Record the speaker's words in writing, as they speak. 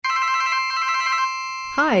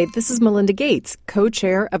Hi, this is Melinda Gates,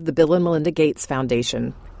 co-chair of the Bill and Melinda Gates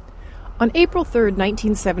Foundation. On April 3,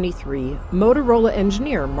 1973, Motorola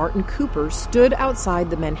engineer Martin Cooper stood outside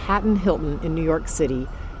the Manhattan Hilton in New York City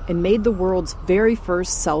and made the world's very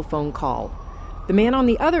first cell phone call. The man on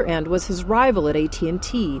the other end was his rival at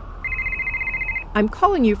AT&T. "I'm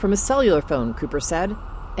calling you from a cellular phone," Cooper said,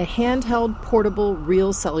 a handheld, portable,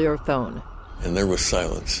 real cellular phone. And there was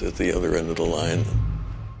silence at the other end of the line.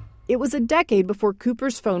 It was a decade before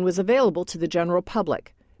Cooper's phone was available to the general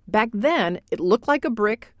public. Back then, it looked like a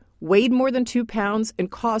brick, weighed more than 2 pounds, and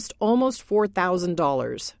cost almost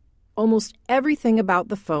 $4,000. Almost everything about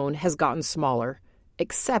the phone has gotten smaller,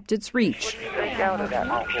 except its reach.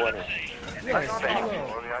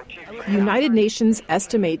 The United Nations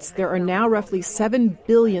estimates there are now roughly 7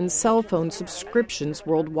 billion cell phone subscriptions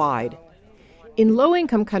worldwide. In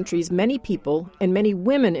low-income countries, many people, and many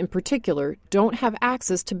women in particular, don't have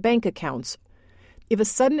access to bank accounts. If a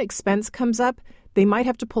sudden expense comes up, they might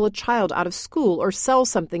have to pull a child out of school or sell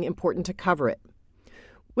something important to cover it.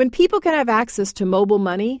 When people can have access to mobile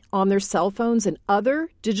money on their cell phones and other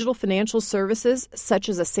digital financial services, such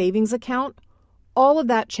as a savings account, all of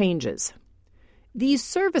that changes. These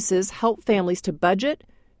services help families to budget,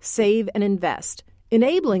 save, and invest,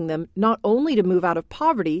 enabling them not only to move out of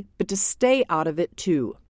poverty, but to stay out of it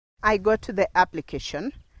too. I go to the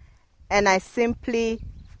application and I simply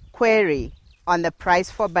query on the price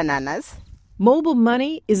for bananas. Mobile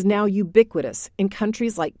money is now ubiquitous in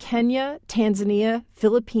countries like Kenya, Tanzania,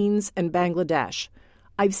 Philippines, and Bangladesh.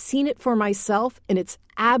 I've seen it for myself, and it's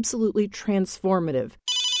absolutely transformative.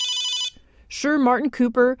 Sure, Martin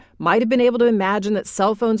Cooper might have been able to imagine that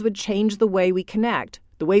cell phones would change the way we connect,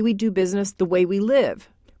 the way we do business, the way we live.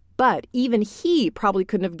 But even he probably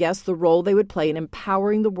couldn't have guessed the role they would play in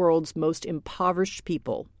empowering the world's most impoverished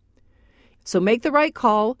people. So make the right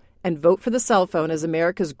call and vote for the cell phone as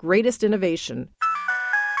America's greatest innovation.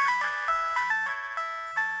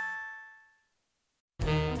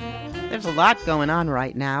 There's a lot going on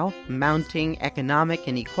right now. Mounting economic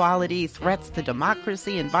inequality, threats to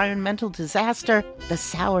democracy, environmental disaster, the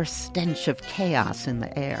sour stench of chaos in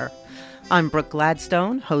the air. I'm Brooke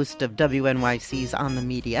Gladstone, host of WNYC's On the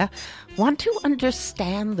Media. Want to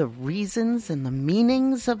understand the reasons and the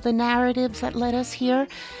meanings of the narratives that led us here,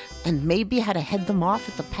 and maybe how to head them off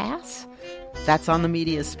at the pass? That's On the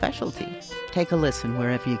Media's specialty. Take a listen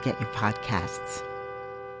wherever you get your podcasts.